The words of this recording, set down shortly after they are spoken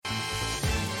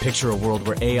Picture a world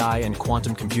where AI and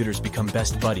quantum computers become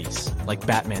best buddies, like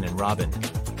Batman and Robin.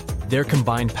 Their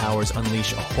combined powers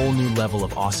unleash a whole new level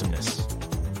of awesomeness.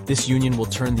 This union will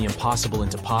turn the impossible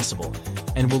into possible,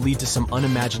 and will lead to some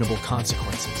unimaginable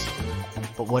consequences.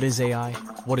 But what is AI?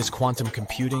 What is quantum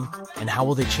computing? And how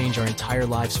will they change our entire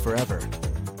lives forever?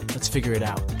 Let's figure it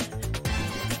out.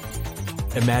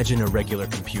 Imagine a regular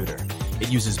computer.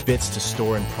 It uses bits to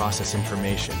store and process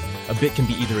information. A bit can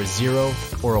be either a 0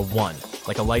 or a 1,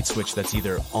 like a light switch that's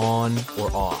either on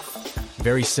or off.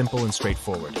 Very simple and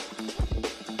straightforward.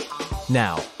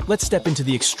 Now, let's step into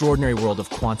the extraordinary world of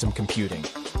quantum computing.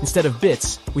 Instead of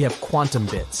bits, we have quantum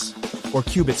bits, or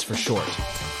qubits for short.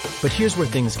 But here's where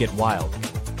things get wild.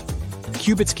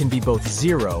 Qubits can be both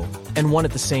 0 and 1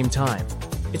 at the same time.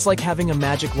 It's like having a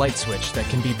magic light switch that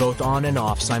can be both on and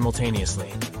off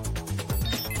simultaneously.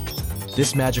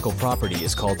 This magical property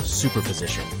is called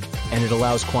superposition, and it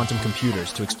allows quantum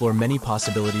computers to explore many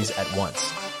possibilities at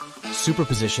once.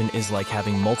 Superposition is like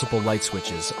having multiple light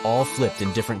switches all flipped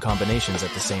in different combinations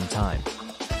at the same time.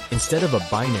 Instead of a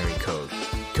binary code,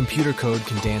 computer code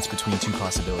can dance between two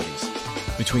possibilities,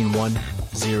 between 1,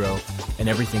 0, and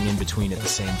everything in between at the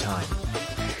same time.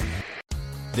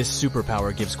 This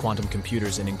superpower gives quantum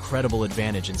computers an incredible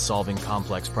advantage in solving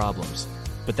complex problems.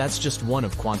 But that's just one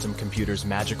of quantum computers'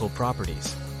 magical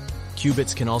properties.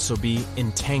 Qubits can also be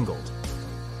entangled.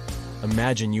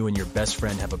 Imagine you and your best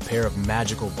friend have a pair of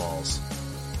magical balls.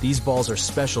 These balls are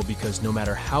special because no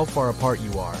matter how far apart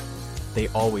you are, they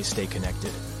always stay connected.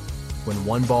 When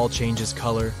one ball changes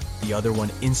color, the other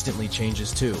one instantly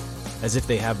changes too, as if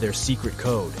they have their secret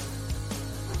code.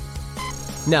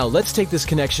 Now let's take this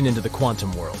connection into the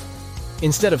quantum world.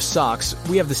 Instead of socks,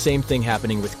 we have the same thing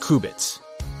happening with qubits.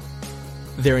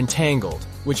 They're entangled,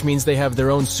 which means they have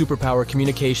their own superpower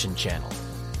communication channel.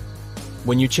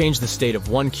 When you change the state of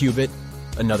one qubit,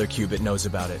 another qubit knows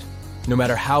about it, no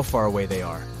matter how far away they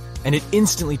are, and it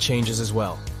instantly changes as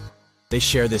well. They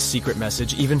share this secret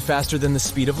message even faster than the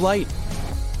speed of light.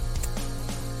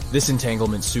 This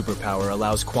entanglement superpower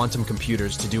allows quantum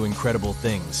computers to do incredible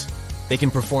things. They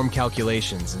can perform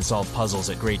calculations and solve puzzles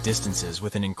at great distances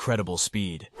with an incredible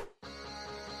speed.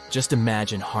 Just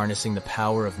imagine harnessing the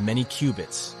power of many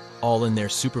qubits, all in their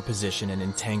superposition and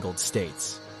entangled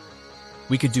states.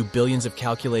 We could do billions of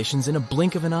calculations in a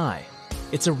blink of an eye.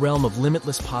 It's a realm of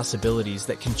limitless possibilities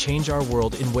that can change our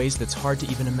world in ways that's hard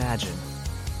to even imagine.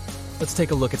 Let's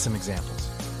take a look at some examples.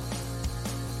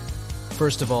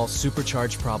 First of all,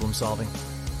 supercharged problem solving.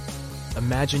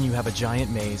 Imagine you have a giant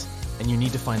maze and you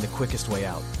need to find the quickest way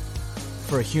out.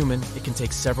 For a human, it can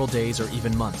take several days or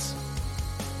even months.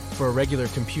 For a regular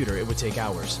computer, it would take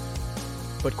hours.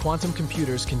 But quantum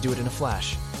computers can do it in a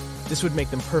flash. This would make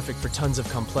them perfect for tons of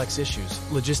complex issues,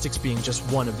 logistics being just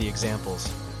one of the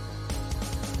examples.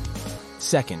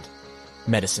 Second,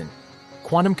 medicine.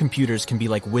 Quantum computers can be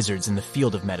like wizards in the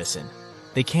field of medicine.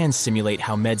 They can simulate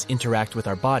how meds interact with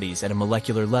our bodies at a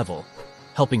molecular level,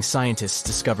 helping scientists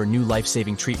discover new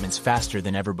life-saving treatments faster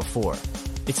than ever before.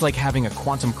 It's like having a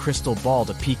quantum crystal ball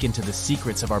to peek into the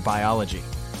secrets of our biology.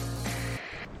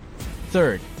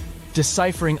 Third,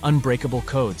 deciphering unbreakable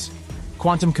codes.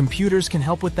 Quantum computers can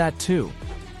help with that too.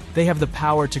 They have the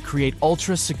power to create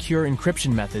ultra-secure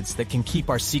encryption methods that can keep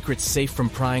our secrets safe from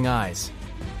prying eyes.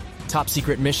 Top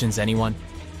secret missions, anyone?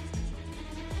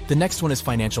 The next one is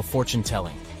financial fortune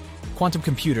telling. Quantum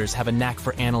computers have a knack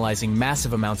for analyzing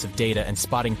massive amounts of data and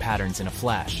spotting patterns in a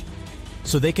flash.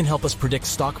 So they can help us predict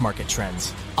stock market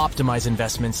trends, optimize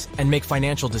investments, and make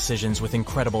financial decisions with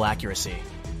incredible accuracy.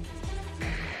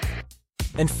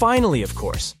 And finally, of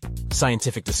course,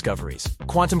 scientific discoveries.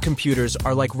 Quantum computers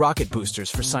are like rocket boosters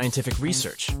for scientific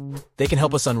research. They can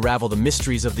help us unravel the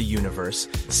mysteries of the universe,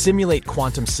 simulate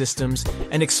quantum systems,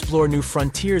 and explore new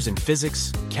frontiers in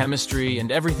physics, chemistry,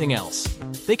 and everything else.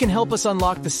 They can help us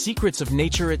unlock the secrets of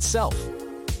nature itself.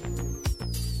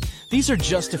 These are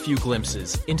just a few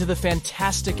glimpses into the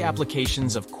fantastic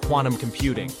applications of quantum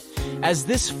computing. As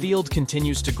this field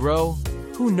continues to grow,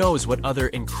 who knows what other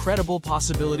incredible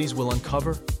possibilities we'll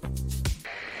uncover?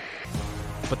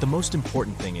 But the most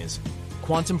important thing is,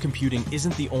 quantum computing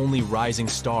isn't the only rising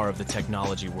star of the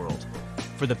technology world.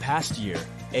 For the past year,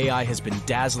 AI has been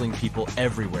dazzling people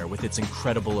everywhere with its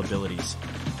incredible abilities.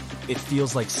 It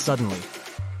feels like suddenly,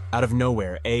 out of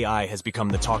nowhere, AI has become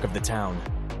the talk of the town.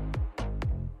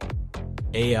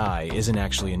 AI isn't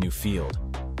actually a new field.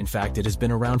 In fact, it has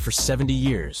been around for 70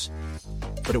 years.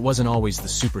 But it wasn't always the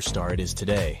superstar it is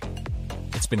today.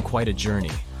 It's been quite a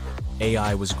journey.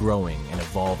 AI was growing and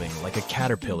evolving like a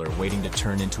caterpillar waiting to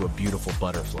turn into a beautiful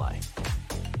butterfly.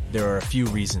 There are a few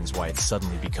reasons why it's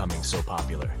suddenly becoming so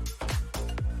popular.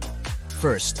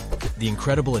 First, the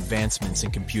incredible advancements in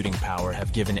computing power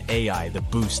have given AI the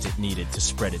boost it needed to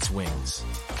spread its wings.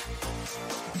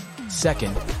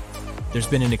 Second, there's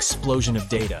been an explosion of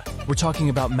data. We're talking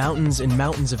about mountains and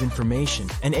mountains of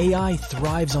information, and AI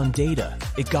thrives on data.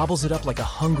 It gobbles it up like a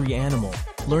hungry animal,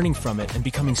 learning from it and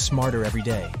becoming smarter every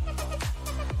day.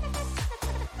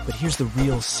 But here's the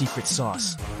real secret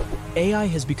sauce. AI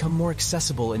has become more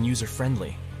accessible and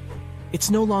user-friendly. It's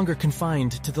no longer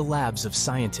confined to the labs of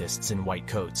scientists in white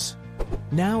coats.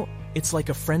 Now, it's like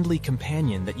a friendly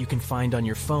companion that you can find on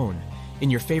your phone, in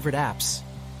your favorite apps,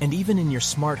 and even in your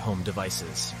smart home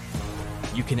devices.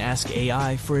 You can ask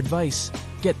AI for advice,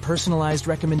 get personalized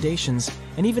recommendations,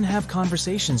 and even have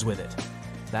conversations with it.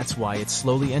 That's why it's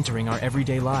slowly entering our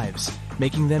everyday lives,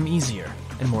 making them easier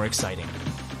and more exciting.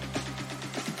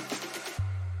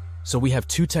 So we have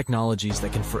two technologies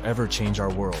that can forever change our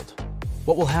world.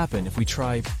 What will happen if we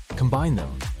try combine them?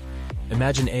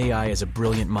 Imagine AI as a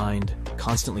brilliant mind,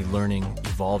 constantly learning,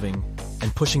 evolving,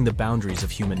 and pushing the boundaries of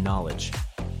human knowledge.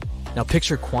 Now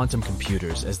picture quantum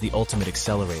computers as the ultimate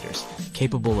accelerators,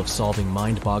 capable of solving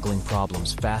mind-boggling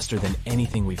problems faster than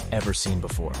anything we've ever seen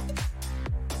before.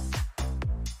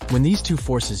 When these two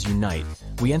forces unite,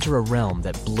 we enter a realm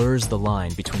that blurs the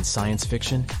line between science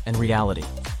fiction and reality.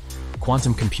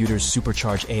 Quantum computers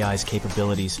supercharge AI's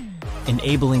capabilities,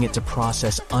 enabling it to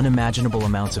process unimaginable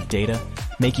amounts of data,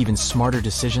 make even smarter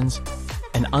decisions,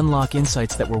 and unlock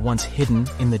insights that were once hidden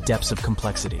in the depths of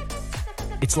complexity.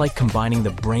 It's like combining the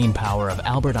brain power of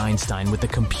Albert Einstein with the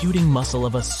computing muscle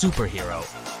of a superhero.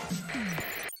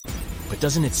 But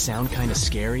doesn't it sound kind of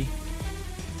scary?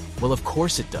 Well, of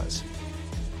course it does.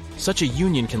 Such a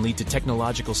union can lead to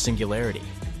technological singularity,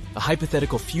 a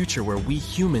hypothetical future where we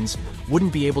humans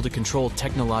wouldn't be able to control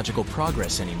technological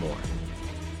progress anymore.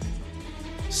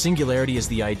 Singularity is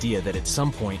the idea that at some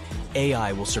point,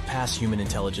 AI will surpass human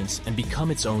intelligence and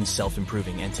become its own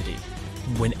self-improving entity.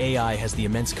 When AI has the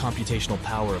immense computational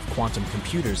power of quantum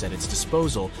computers at its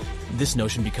disposal, this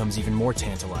notion becomes even more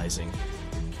tantalizing.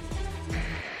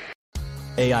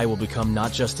 AI will become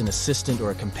not just an assistant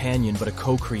or a companion, but a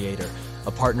co-creator,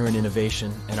 a partner in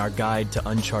innovation, and our guide to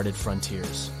uncharted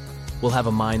frontiers. We'll have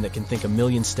a mind that can think a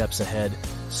million steps ahead,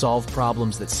 solve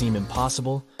problems that seem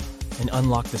impossible, and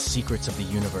unlock the secrets of the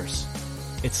universe.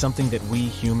 It's something that we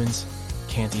humans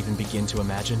can't even begin to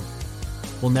imagine.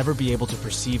 We'll never be able to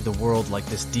perceive the world like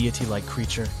this deity-like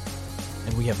creature,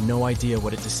 and we have no idea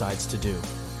what it decides to do.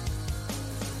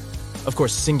 Of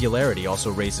course, singularity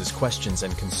also raises questions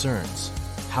and concerns.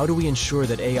 How do we ensure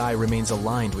that AI remains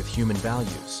aligned with human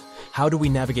values? How do we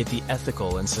navigate the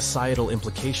ethical and societal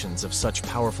implications of such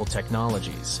powerful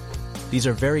technologies? These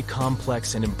are very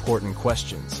complex and important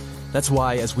questions. That's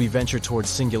why, as we venture towards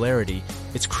singularity,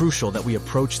 it's crucial that we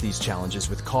approach these challenges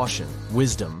with caution,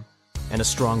 wisdom, and a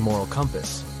strong moral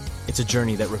compass. It's a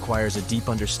journey that requires a deep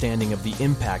understanding of the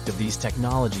impact of these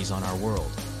technologies on our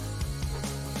world.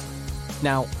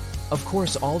 Now, of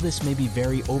course, all this may be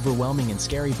very overwhelming and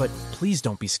scary, but please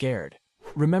don't be scared.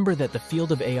 Remember that the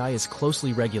field of AI is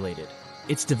closely regulated.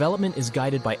 Its development is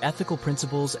guided by ethical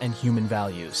principles and human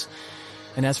values.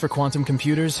 And as for quantum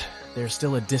computers, they're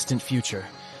still a distant future,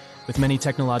 with many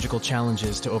technological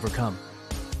challenges to overcome.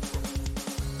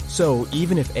 So,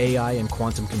 even if AI and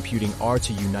quantum computing are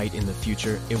to unite in the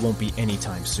future, it won't be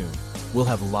anytime soon. We'll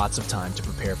have lots of time to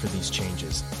prepare for these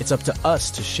changes. It's up to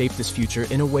us to shape this future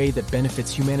in a way that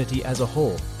benefits humanity as a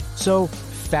whole. So,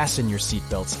 fasten your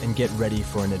seatbelts and get ready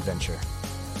for an adventure.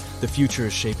 The future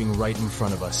is shaping right in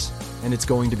front of us, and it's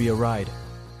going to be a ride.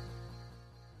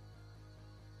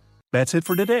 That's it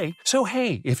for today. So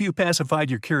hey, if you pacified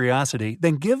your curiosity,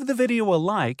 then give the video a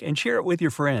like and share it with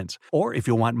your friends. Or if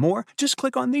you want more, just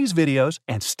click on these videos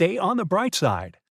and stay on the bright side.